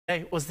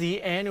Today was the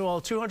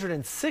annual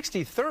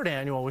 263rd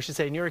annual, we should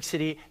say, New York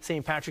City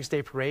St. Patrick's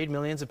Day Parade.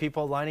 Millions of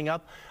people lining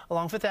up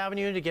along Fifth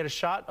Avenue to get a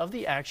shot of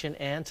the action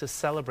and to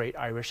celebrate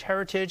Irish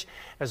heritage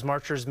as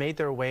marchers made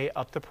their way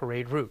up the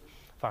parade route.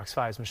 Fox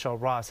 5's Michelle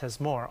Ross has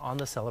more on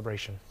the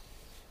celebration.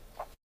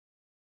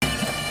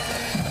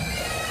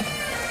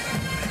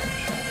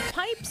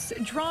 Pipes,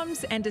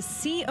 drums, and a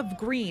sea of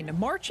green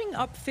marching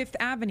up Fifth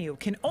Avenue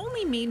can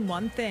only mean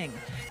one thing.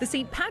 The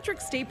St.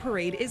 Patrick's Day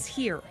Parade is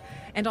here.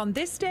 And on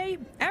this day,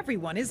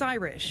 everyone is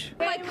Irish.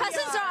 My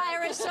cousins are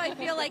Irish, so I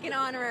feel like an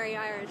honorary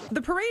Irish.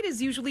 The parade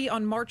is usually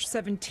on March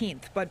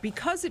 17th, but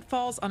because it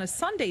falls on a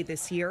Sunday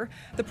this year,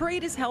 the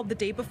parade is held the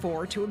day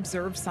before to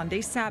observe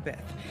Sunday Sabbath.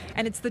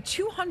 And it's the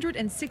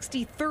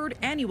 263rd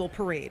annual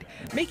parade,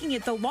 making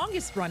it the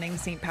longest-running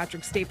St.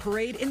 Patrick's Day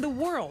parade in the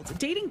world,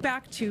 dating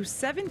back to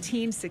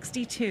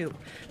 1762.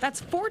 That's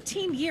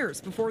 14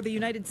 years before the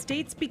United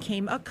States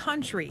became a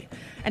country.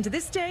 And to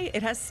this day,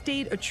 it has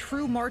stayed a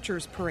true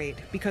marchers' parade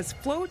because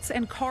floats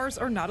and cars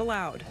are not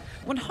allowed.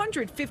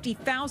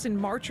 150,000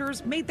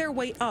 marchers made their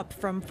way up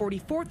from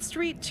 44th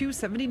Street to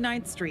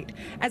 79th Street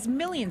as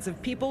millions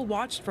of people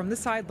watched from the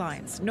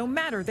sidelines, no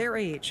matter their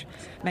age,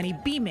 many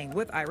beaming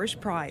with Irish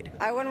pride.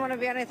 I wouldn't want to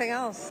be anything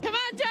else. Come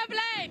on,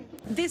 Dublin!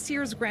 This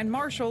year's Grand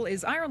Marshal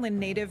is Ireland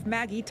native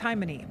Maggie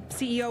Tymony,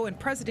 CEO and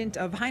president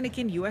of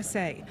Heineken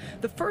USA,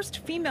 the first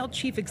female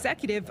chief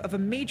executive of a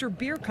major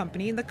beer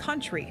company in the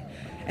country.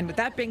 And with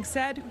that being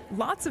said,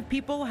 lots of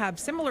people have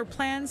similar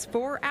plans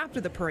for after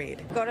the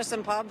parade. Go to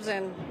some pubs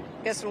and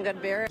get some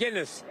good beer.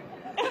 Guinness.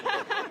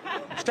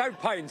 Stout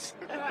pints.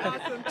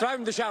 Awesome.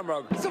 Time the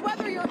Shamrock. So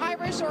whether you're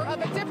Irish or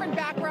of a different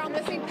background,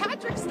 the St.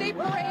 Patrick's Day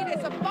Parade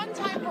is a fun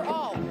time for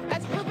all,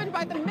 as proven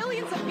by the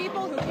millions of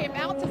people who came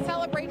out to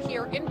celebrate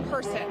here in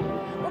person.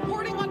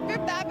 Reporting on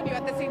Fifth Avenue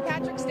at the St.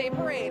 Patrick's Day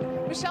Parade,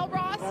 Michelle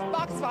Ross,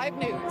 Fox 5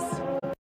 News.